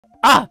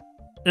Ah!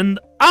 And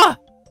ah!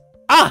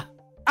 Ah!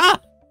 Ah!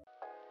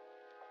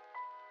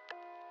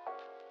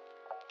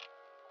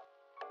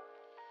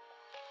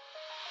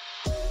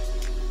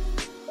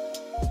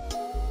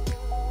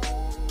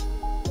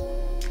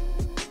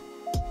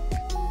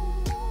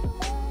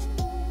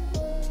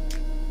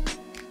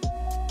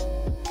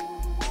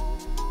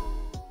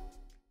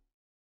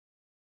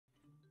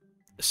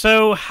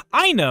 So,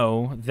 I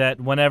know that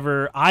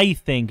whenever I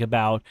think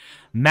about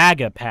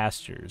MAGA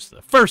pastors,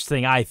 the first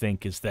thing I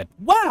think is that,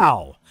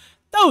 wow,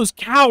 those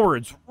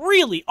cowards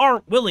really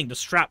aren't willing to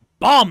strap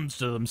bombs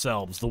to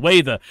themselves the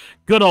way the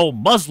good old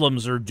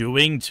Muslims are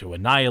doing to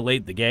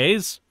annihilate the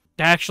gays.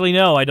 Actually,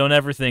 no, I don't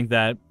ever think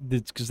that,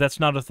 because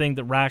that's not a thing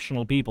that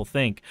rational people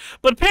think.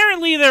 But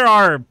apparently there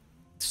are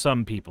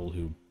some people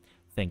who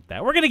think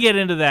that. We're going to get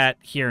into that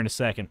here in a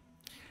second.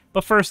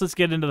 But first, let's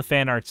get into the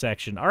fan art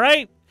section, all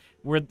right?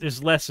 Where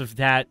there's less of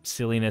that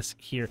silliness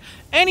here.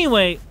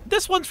 Anyway,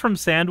 this one's from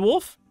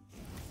Sandwolf.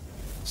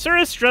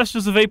 Suris dressed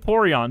as a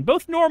Vaporeon,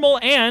 both normal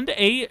and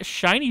a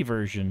shiny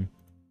version.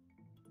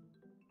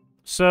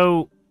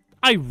 So,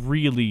 I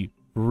really,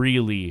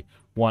 really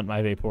want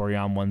my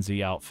Vaporeon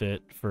onesie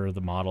outfit for the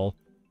model.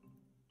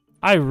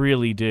 I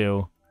really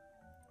do.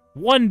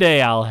 One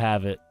day I'll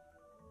have it.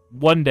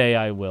 One day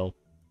I will.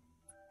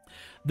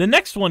 The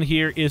next one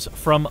here is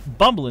from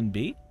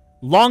Bumblebee.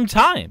 Long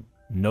time,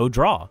 no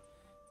draw.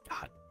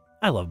 God,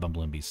 I love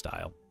Bumblebee's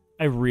style.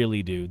 I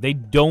really do. They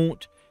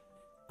don't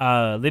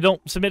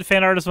submit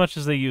fan art as much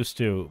as they used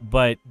to,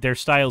 but their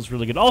style is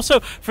really good. Also,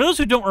 for those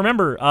who don't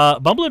remember,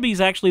 Bumblebee is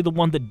actually the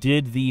one that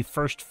did the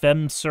first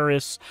Fem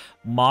Suris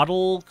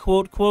model,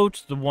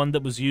 quote, the one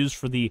that was used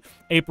for the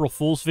April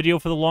Fool's video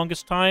for the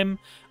longest time,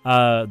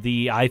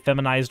 the I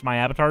Feminized My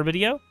Avatar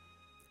video.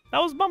 That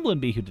was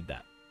Bumblebee who did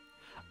that.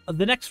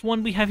 The next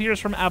one we have here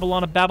is from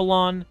Abalon of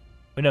Babylon.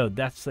 Oh, no,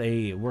 that's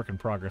a work in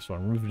progress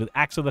one. We're moving to the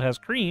Axo that has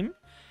cream.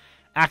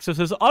 Axo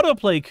says,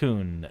 Autoplay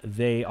Coon.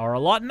 They are a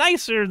lot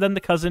nicer than the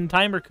cousin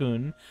Timer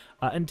Coon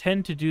and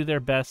tend to do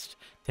their best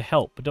to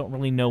help, but don't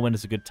really know when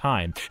is a good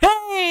time.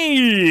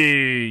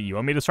 Hey! You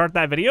want me to start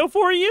that video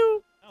for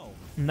you?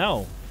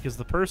 No, because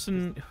the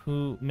person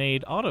who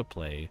made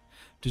Autoplay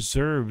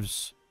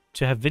deserves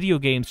to have video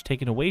games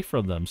taken away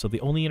from them, so the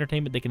only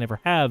entertainment they can ever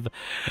have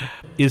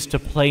is to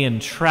play in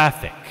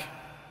traffic.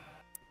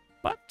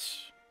 But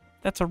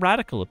that's a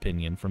radical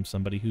opinion from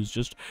somebody who's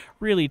just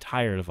really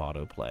tired of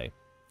autoplay.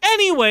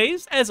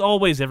 Anyways, as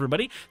always,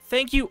 everybody,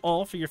 thank you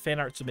all for your fan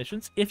art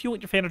submissions. If you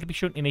want your fan art to be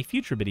shown in a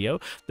future video,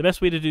 the best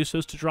way to do so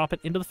is to drop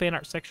it into the fan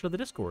art section of the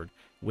Discord.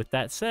 With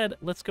that said,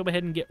 let's go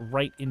ahead and get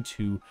right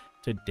into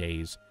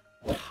today's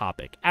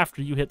topic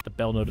after you hit the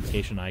bell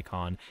notification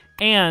icon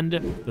and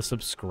the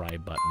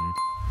subscribe button.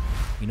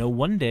 You know,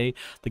 one day,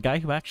 the guy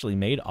who actually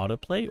made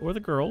autoplay, or the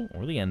girl,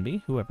 or the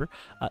envy, whoever,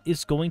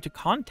 is going to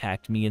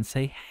contact me and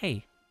say,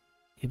 hey,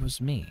 it was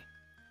me.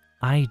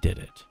 I did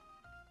it.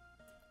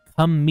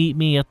 Come meet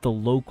me at the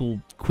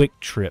local Quick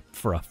Trip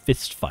for a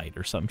fist fight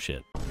or some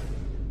shit.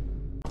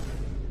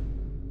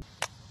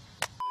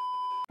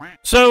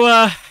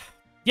 So,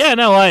 yeah,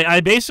 no, I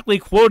basically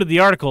quoted the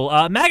article.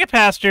 MAGA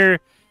Pastor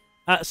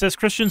says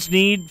Christians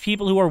need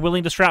people who are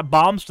willing to strap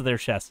bombs to their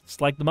chests,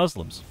 like the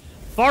Muslims.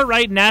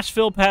 Far-right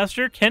Nashville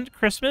pastor Kent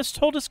Christmas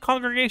told his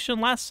congregation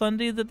last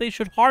Sunday that they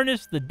should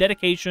harness the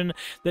dedication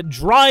that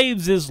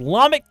drives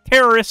Islamic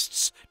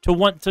terrorists to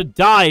want to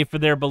die for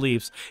their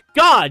beliefs.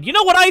 God, you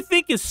know what I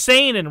think is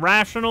sane and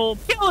rational?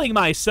 Killing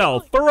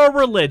myself for a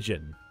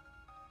religion.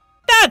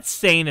 That's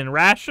sane and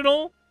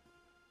rational.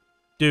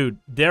 Dude,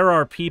 there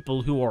are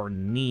people who are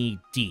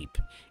knee-deep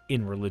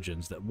in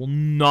religions that will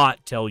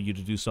not tell you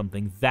to do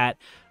something that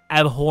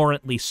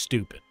abhorrently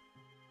stupid.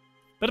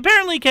 But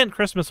apparently Kent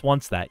Christmas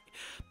wants that.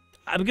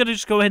 I'm going to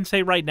just go ahead and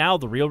say right now,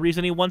 the real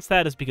reason he wants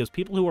that is because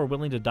people who are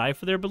willing to die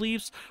for their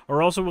beliefs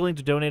are also willing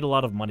to donate a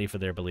lot of money for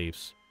their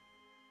beliefs.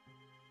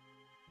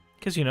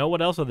 Because, you know,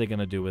 what else are they going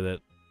to do with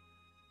it?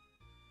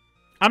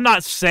 I'm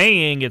not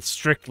saying it's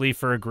strictly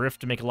for a grift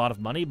to make a lot of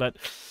money, but,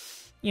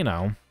 you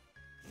know.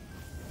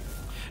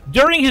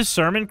 During his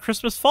sermon,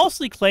 Christmas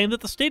falsely claimed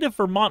that the state of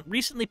Vermont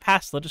recently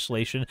passed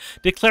legislation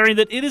declaring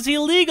that it is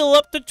illegal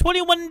up to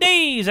 21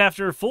 days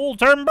after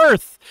full-term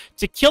birth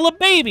to kill a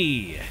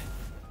baby.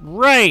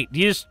 Right.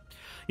 You just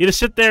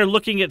sit there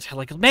looking at,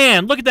 like,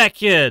 man, look at that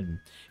kid.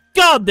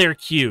 God, they're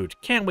cute.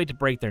 Can't wait to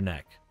break their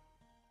neck.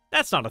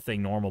 That's not a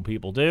thing normal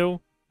people do.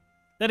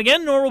 Then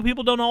again, normal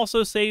people don't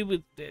also say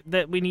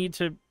that we need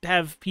to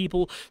have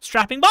people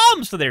strapping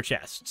bombs to their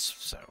chests.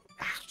 So,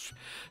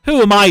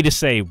 who am I to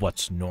say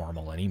what's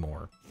normal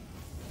anymore?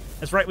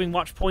 As Right Wing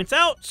Watch points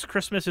out,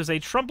 Christmas is a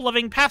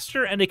Trump-loving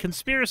pastor and a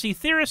conspiracy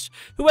theorist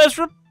who has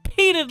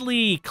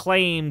repeatedly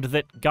claimed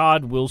that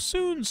God will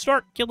soon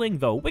start killing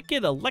the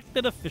wicked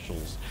elected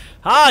officials.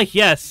 Ah,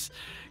 yes,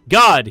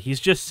 God, he's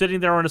just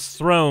sitting there on his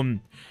throne.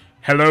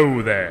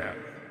 Hello there.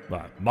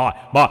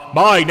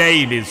 My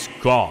name is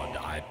God.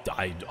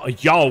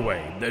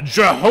 Yahweh,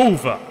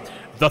 Jehovah.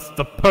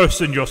 The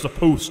person you're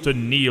supposed to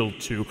kneel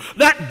to.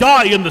 That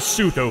guy in the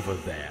suit over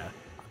there.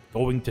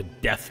 I'm going to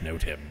Death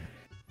Note him.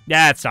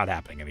 That's not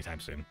happening anytime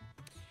soon.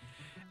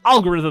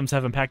 Algorithms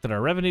have impacted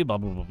our revenue, blah,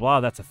 blah, blah, blah.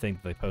 That's a thing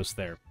that they post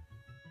there.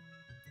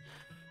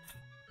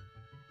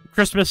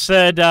 Christmas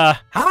said, I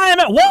am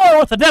at war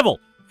with the devil.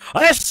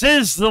 This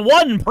is the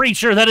one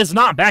preacher that is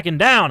not backing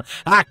down.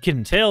 I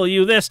can tell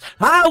you this.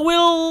 I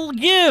will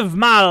give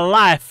my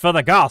life for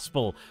the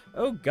gospel.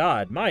 Oh,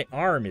 God, my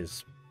arm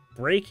is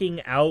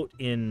breaking out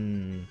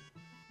in...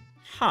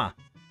 Huh.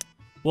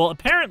 Well,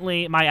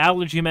 apparently, my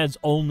allergy meds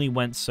only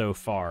went so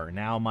far.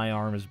 Now my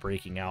arm is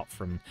breaking out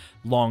from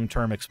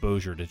long-term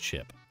exposure to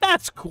chip.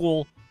 That's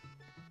cool.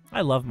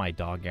 I love my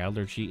dog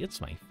allergy.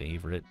 It's my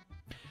favorite.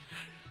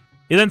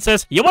 He then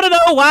says, you want to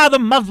know why the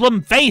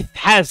Muslim faith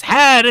has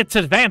had its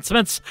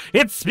advancements?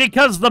 It's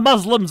because the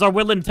Muslims are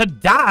willing to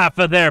die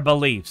for their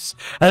beliefs.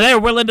 They're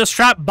willing to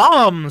strap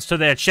bombs to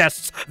their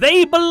chests.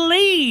 They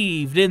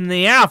believed in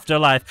the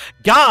afterlife.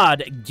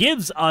 God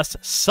gives us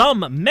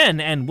some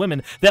men and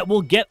women that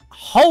will get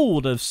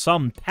hold of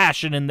some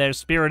passion in their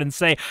spirit and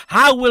say,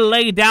 I will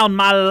lay down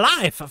my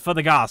life for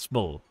the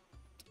gospel.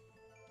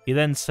 He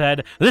then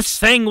said, this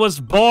thing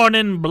was born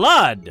in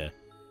blood.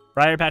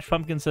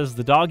 BriarPatchPumpkin says,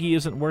 the doggy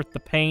isn't worth the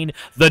pain.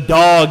 The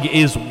dog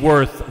is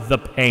worth the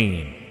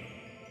pain.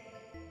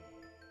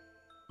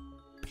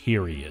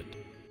 Period.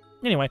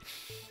 Anyway.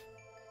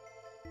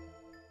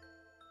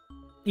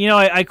 You know,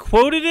 I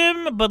quoted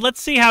him, but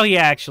let's see how he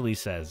actually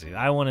says it.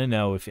 I want to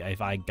know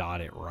if I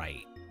got it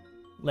right.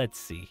 Let's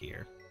see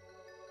here.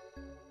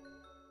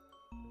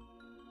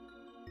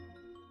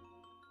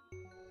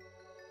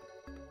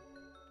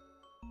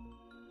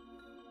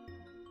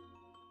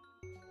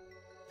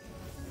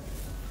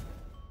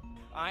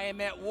 I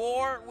am at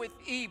war with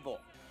evil.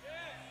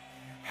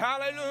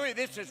 Hallelujah.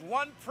 This is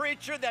one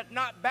preacher that's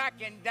not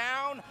backing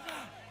down.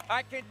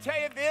 I can tell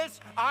you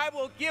this, I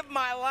will give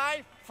my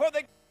life for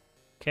the...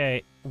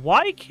 Okay,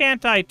 why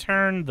can't I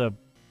turn the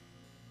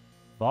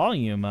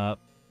volume up?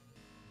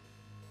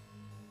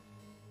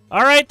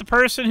 Alright, the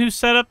person who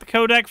set up the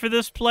codec for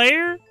this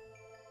player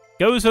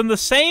goes in the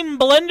same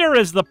blender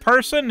as the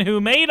person who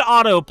made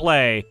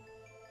autoplay.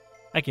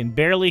 I can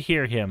barely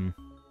hear him.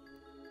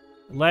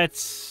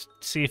 Let's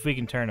see if we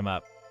can turn him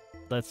up.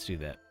 Let's do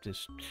that.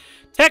 Just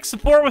tech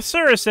support with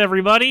Suris,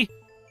 everybody.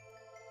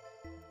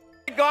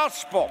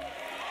 Gospel.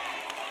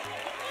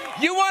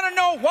 You want to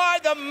know why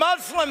the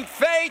Muslim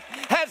faith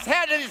has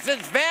had its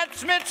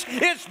advancements?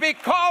 It's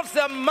because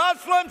the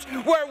Muslims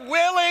were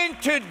willing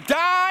to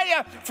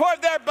die for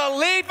their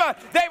belief.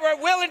 They were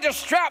willing to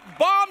strap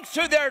bombs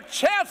to their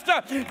chest.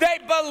 They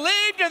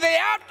believed in the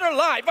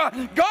afterlife.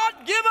 God,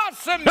 give us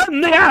some...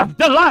 And the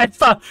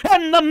afterlife,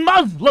 and the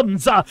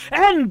Muslims,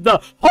 and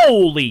the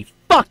holy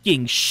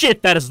fucking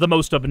shit, that is the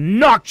most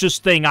obnoxious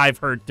thing I've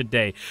heard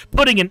today.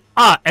 Putting an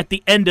at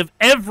the end of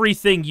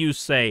everything you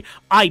say.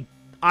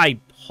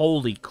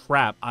 Holy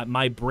crap,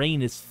 my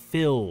brain is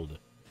filled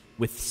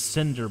with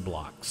cinder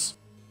blocks.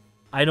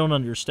 I don't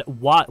understand.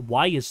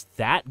 Why is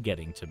that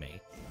getting to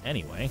me?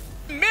 Anyway.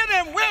 Men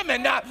and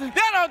women that'll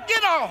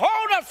get a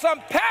hold of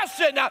some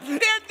passion in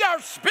their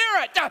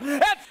spirit.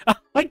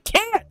 I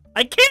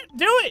can't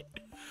do it.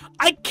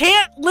 I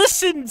can't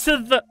listen to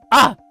the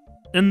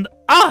and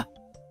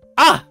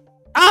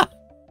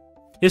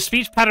His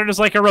speech pattern is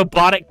like a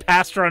robotic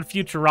pastor on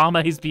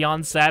Futurama. He's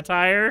beyond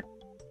satire.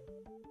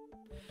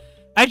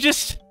 I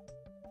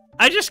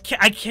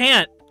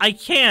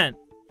can't.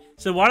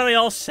 So why do they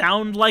all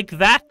sound like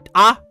that?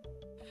 I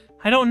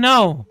don't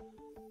know.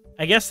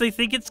 I guess they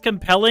think it's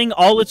compelling.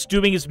 All it's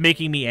doing is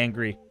making me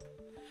angry.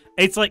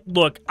 It's like,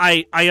 look,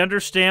 I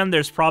understand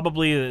there's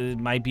probably, it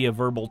might be a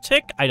verbal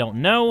tick. I don't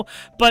know.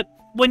 But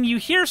when you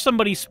hear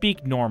somebody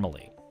speak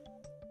normally,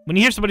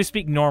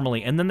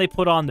 and then they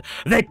put on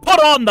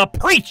the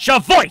preacher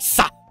voice,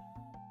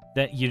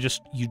 that you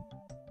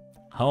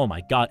oh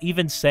my god,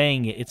 even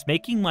saying it, it's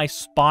making my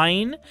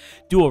spine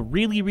do a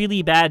really,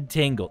 really bad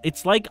tingle.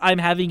 It's like I'm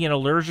having an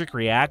allergic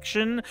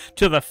reaction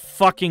to the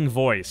fucking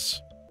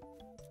voice.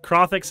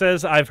 Krothic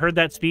says, I've heard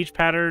that speech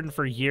pattern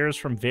for years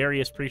from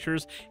various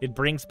preachers. It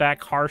brings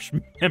back harsh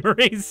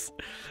memories.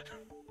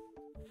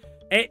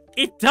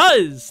 It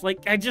does.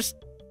 Like,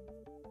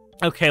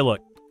 okay, look,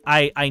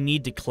 I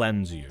need to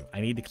cleanse you.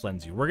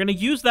 We're gonna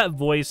use that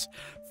voice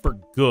for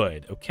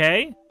good,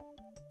 okay?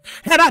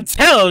 And I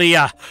tell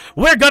ya,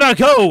 we're gonna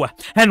go,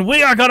 and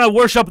we are gonna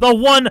worship the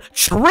one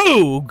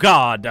true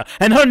God,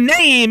 and her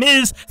name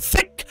is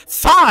Thick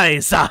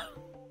Thighs.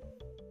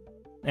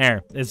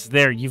 There, it's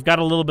there. You got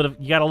a little bit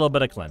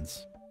of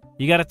cleanse.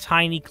 You got a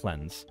tiny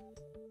cleanse.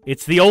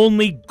 It's the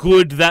only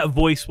good that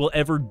voice will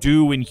ever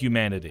do in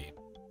humanity.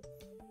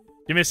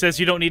 Jimmy says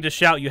you don't need to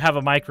shout. You have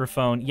a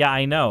microphone. Yeah,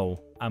 I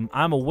know.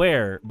 I'm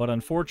aware, but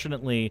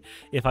unfortunately,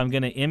 if I'm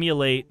going to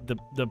emulate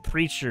the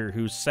preacher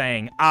who's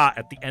saying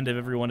at the end of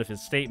every one of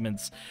his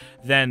statements,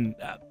 then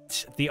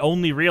the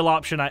only real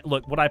option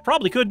look, what I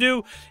probably could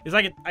do is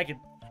I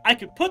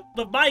could put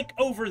the mic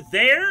over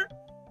there,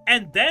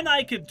 and then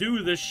I could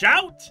do the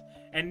shout,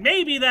 and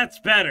maybe that's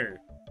better.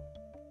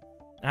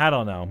 I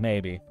don't know,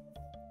 maybe.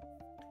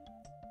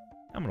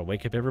 I'm gonna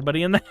wake up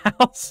everybody in the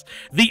house.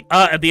 The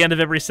at the end of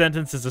every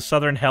sentence is a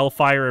Southern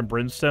Hellfire and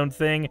Brimstone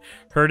thing.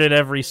 Heard it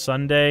every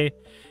Sunday.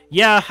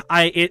 Yeah,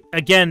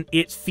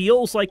 it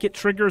feels like it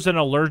triggers an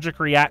allergic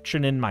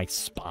reaction in my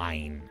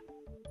spine.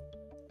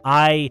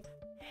 I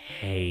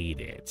hate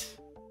it.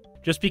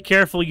 Just be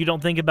careful you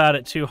don't think about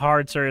it too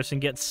hard, Suris,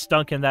 and get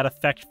stunk in that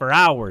effect for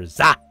hours.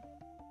 Ah!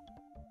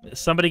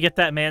 Somebody get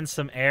that man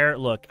some air.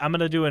 Look, I'm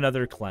gonna do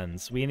another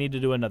cleanse. We need to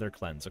do another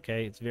cleanse,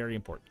 okay? It's very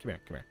important. Come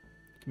here, come here.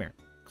 Come here.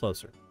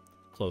 Closer.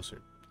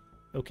 Closer.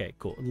 Okay,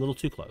 cool. A little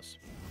too close.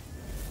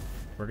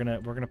 We're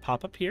gonna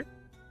pop up here.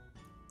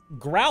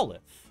 Growlithe.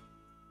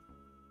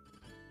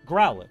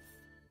 Growlithe.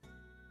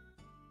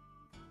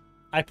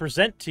 I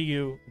present to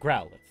you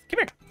Growlithe. Come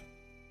here.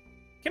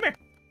 Come here.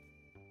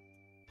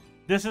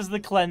 This is the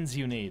cleanse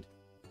you need.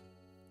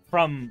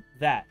 From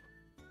that.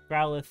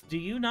 Growlithe, do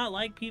you not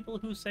like people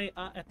who say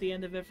at the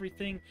end of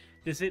everything?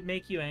 Does it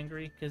make you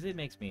angry? Because it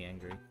makes me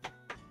angry.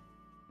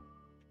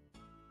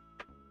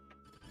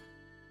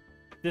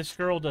 This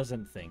girl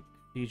doesn't think.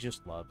 She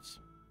just loves.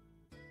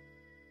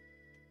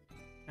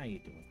 How you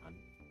doing, hon?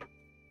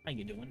 How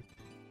you doing?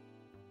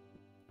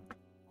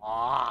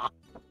 Aw.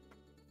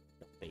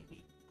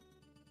 Baby.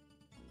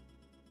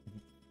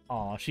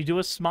 Aw, she do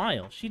a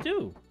smile. She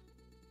do.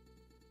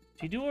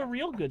 She do a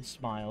real good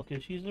smile,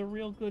 because she's a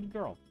real good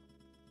girl.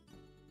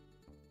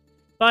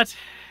 But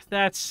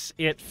that's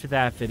it for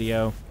that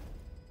video.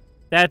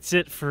 That's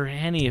it for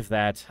any of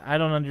that. I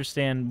don't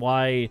understand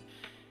why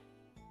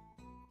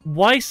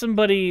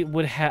somebody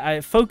would have...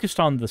 I focused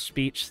on the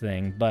speech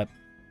thing, but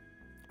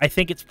I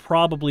think it's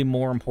probably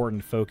more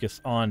important to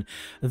focus on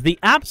the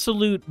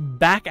absolute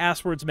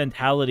back-asswards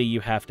mentality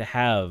you have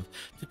to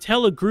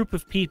tell a group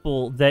of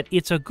people that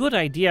it's a good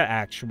idea,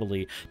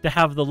 actually, to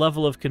have the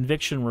level of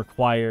conviction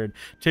required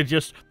to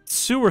just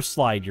sewer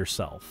slide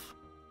yourself.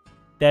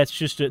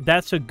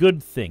 That's a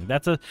good thing.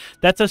 That's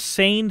a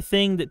sane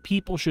thing that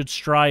people should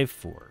strive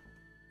for.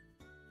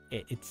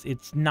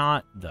 It's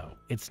not, though.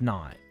 It's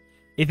not.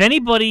 If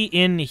anybody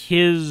in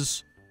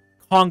his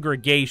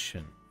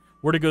congregation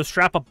were to go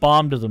strap a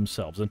bomb to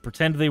themselves and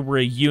pretend they were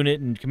a unit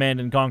and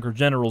Command and Conquer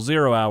General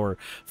 0 Hour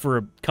for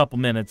a couple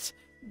minutes,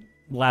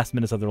 last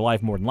minutes of their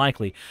life more than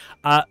likely,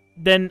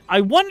 then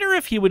I wonder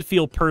if he would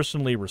feel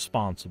personally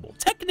responsible.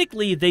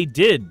 Technically, they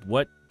did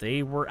what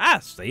they were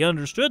asked. They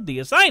understood the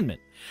assignment.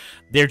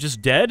 They're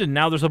just dead, and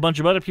now there's a bunch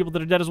of other people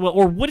that are dead as well.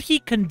 Or would he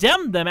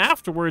condemn them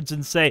afterwards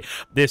and say,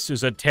 this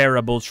is a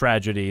terrible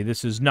tragedy.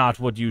 This is not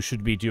what you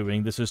should be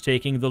doing. This is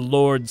taking the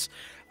Lord's...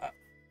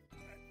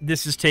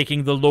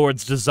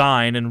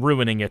 design and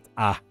ruining it.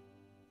 Ah.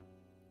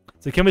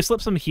 So can we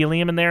slip some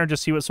helium in there and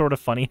just see what sort of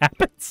funny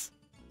happens?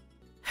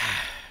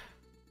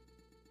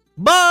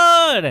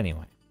 But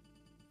anyway.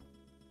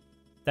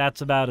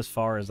 That's about as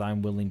far as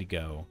I'm willing to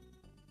go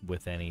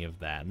with any of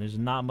that. And there's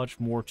not much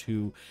more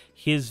to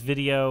his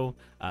video.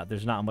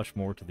 There's not much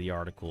more to the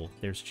article.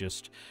 There's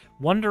just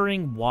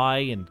wondering why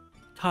in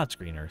God's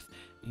green earth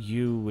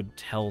you would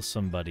tell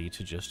somebody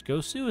to just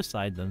go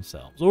suicide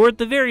themselves, or at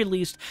the very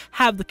least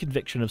have the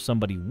conviction of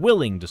somebody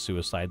willing to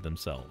suicide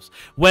themselves,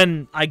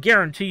 when I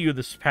guarantee you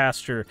this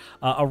pastor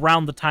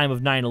around the time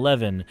of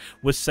 9/11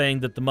 was saying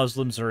that the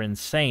Muslims are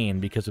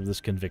insane because of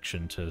this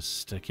conviction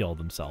to kill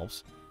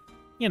themselves.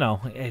 You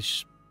know,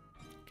 it's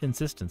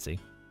consistency.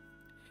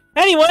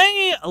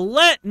 Anyway,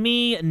 let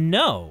me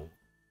know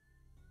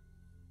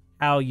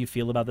how you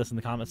feel about this in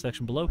the comment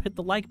section below. Hit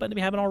the like button if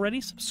you haven't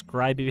already,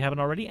 subscribe if you haven't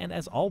already, and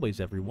as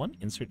always, everyone,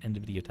 insert end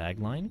of video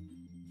tagline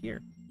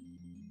here.